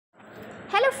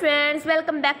Hello friends,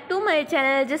 welcome back to my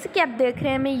channel. जैसे कि आप देख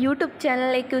रहे हैं मैं यूट्यूब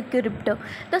चैनल एक क्रिप्टो।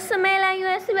 दोस्तों मैं लाई हूँ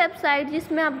ऐसी वेबसाइट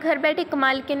जिसमें आप घर बैठे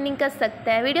कमाल की अर्निंग कर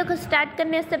सकते हैं। वीडियो को स्टार्ट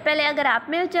करने से पहले अगर आप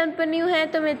मेरे चैनल पर न्यू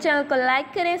हैं तो मेरे चैनल को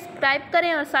लाइक करें, सब्सक्राइब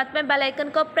करें और साथ में बेल आइकन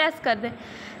को प्रेस कर दें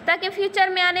ताकि फ्यूचर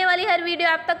में आने वाली हर वीडियो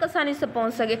आप तक आसानी से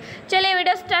पहुँच सके। चलिए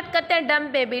वीडियो स्टार्ट करते हैं।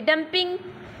 Dump baby dumping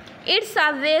it's a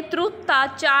way through the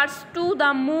charts to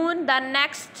the moon the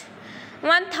next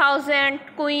 1000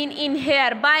 coin in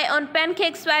here. Buy on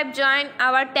PancakeSwap. Join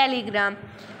our Telegram.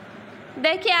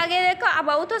 देखिए आगे देखो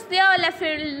अबाउट अस दिया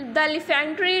the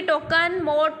लिफेंट्री token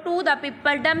more to the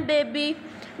people. Dump baby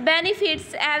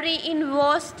benefits every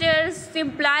investors.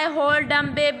 Simply hold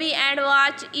Dump Baby and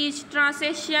watch each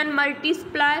transaction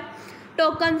multiply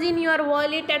tokens in your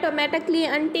wallet automatically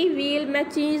until wheel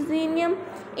mechanism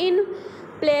in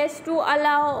place to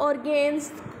allow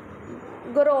organs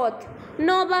growth.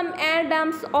 No bump and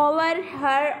dumps over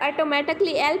her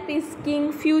automatically help king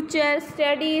future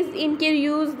studies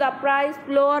increase the price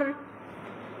floor.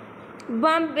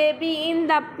 Bump baby in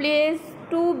the place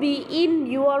to be in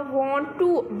your want to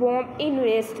bomb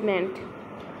investment.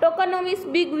 Tokenomics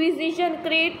big vision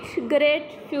create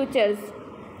great futures.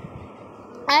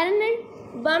 Earn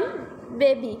bump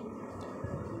baby.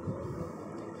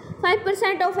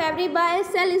 5% of every buy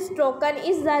sell is token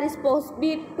is the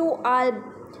responsibility to all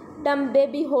Dump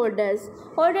Baby holders.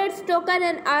 Holders token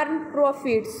and earn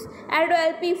profits. Add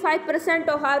LP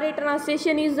 5% of every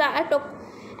transaction is at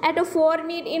a for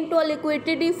need into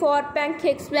liquidity for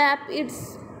PancakeSwap. It's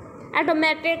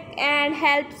automatic and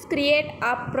helps create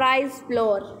a price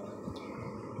floor.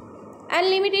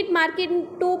 Unlimited marketing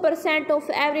 2%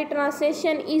 of every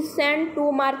transaction is sent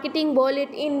to marketing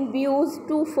wallet in views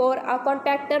to for a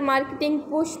contactor marketing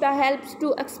push that helps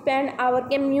to expand our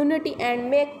community and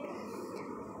make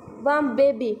Bump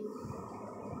Baby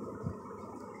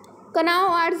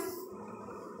awards,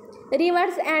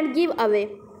 rewards and give away.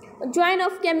 Join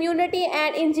of community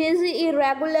and engage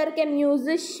irregular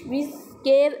communities with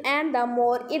cave and the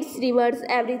more its rewards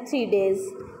every 3 days.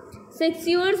 6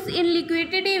 years in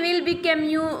liquidity will be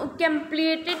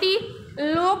completely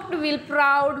locked. Will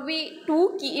proud to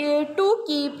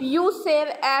keep you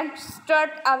safe and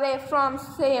start away from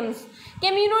shames.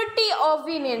 Community of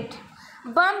Winant.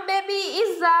 Bump Baby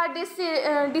is a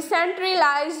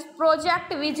decentralized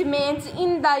project which means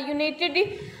in the United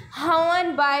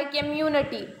owned by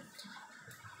community.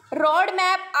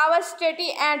 Roadmap, our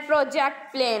study and project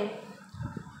plan.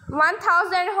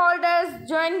 1000 holders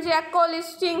join Jacko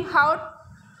listing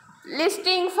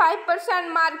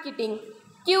 5% marketing.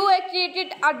 QA created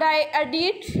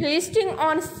edit listing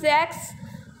on sex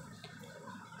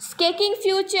Scaking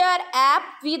future app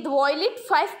with wallet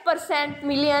 5%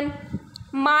 million.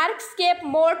 मार्क्सकेप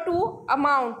more to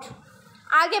amount.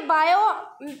 आगे bio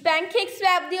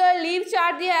PancakeSwap दिया हुआ, leave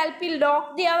chart दिया, LP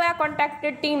lock दिया हुआ है,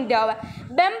 contactor team दिया हुआ है.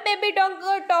 Dump baby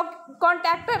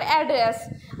contactor address.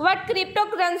 What crypto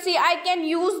currency I can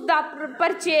use the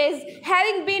purchase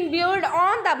having been build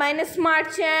on the Binance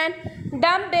Smart Chain.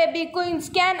 Dump Baby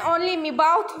coins can only be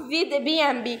bought with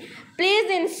BNB.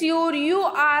 Please ensure you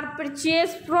are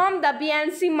purchased from the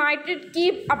BNC. Might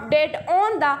keep update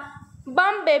on the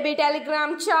Bump Baby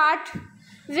Telegram chat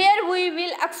where we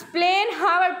will explain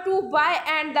how to buy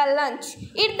and the launch.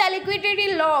 If the liquidity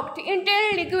locked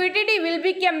until liquidity will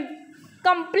be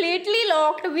completely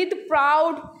locked with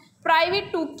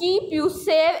private to keep you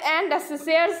safe and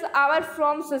access our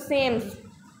from systems.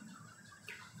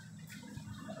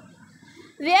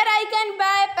 Where I can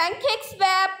buy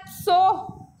PancakeSwap. So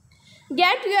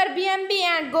get your BNB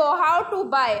and go. How to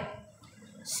buy?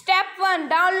 Step 1.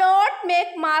 Download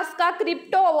MakeMask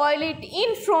crypto wallet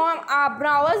in from a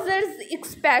browser's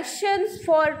expansions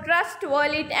for Trust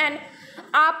Wallet and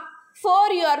app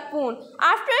for your phone.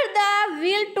 After the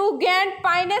will to gain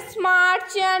Binance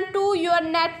Smart Chain to your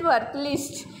network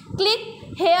list. Click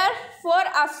here for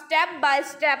a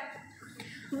step-by-step.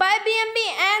 Buy BNB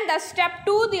and the step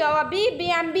 2 the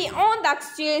BNB on the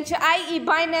exchange, i.e.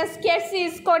 Binance,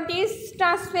 Cassis, Coinbase,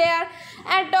 transfer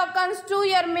and tokens to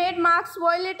your MakeMask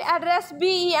wallet address.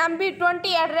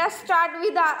 BNB20 address start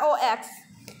with the OX.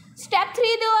 Step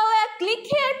 3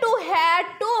 click here to head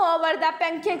to over the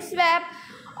PancakeSwap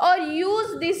or use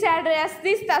this address.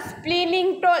 This the splitting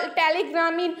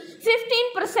Telegram in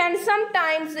 15%.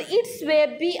 Sometimes its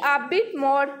may be a bit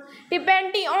more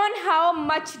depending on how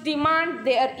much demand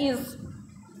there is.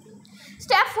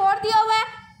 Step 4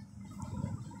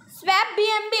 swap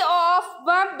BNB of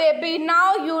Bump Baby.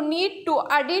 Now you need to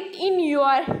edit in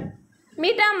your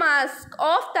MetaMask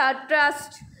of the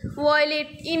Trust Wallet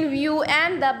in view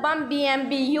and the Bump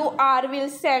BNB you are will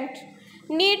send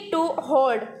need to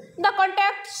hold. The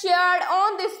contact shared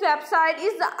on this website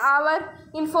is our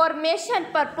information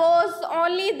purpose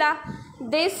only.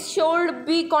 This should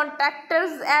be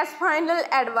contacted as final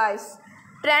advice.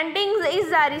 Trading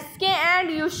is a risky and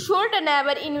you should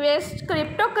never invest.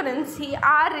 Cryptocurrency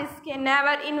are risky.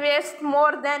 Never invest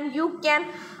more than you can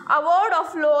avoid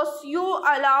of loss. You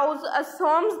allows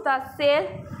assumes the sale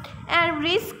and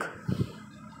risk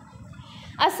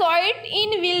associated in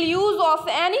will use of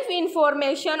any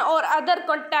information or other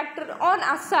contact on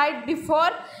a site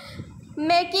before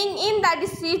making in the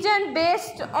decision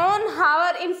based on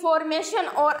our information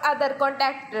or other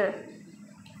contact.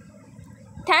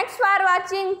 Thanks for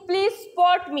watching. Please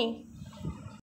support me.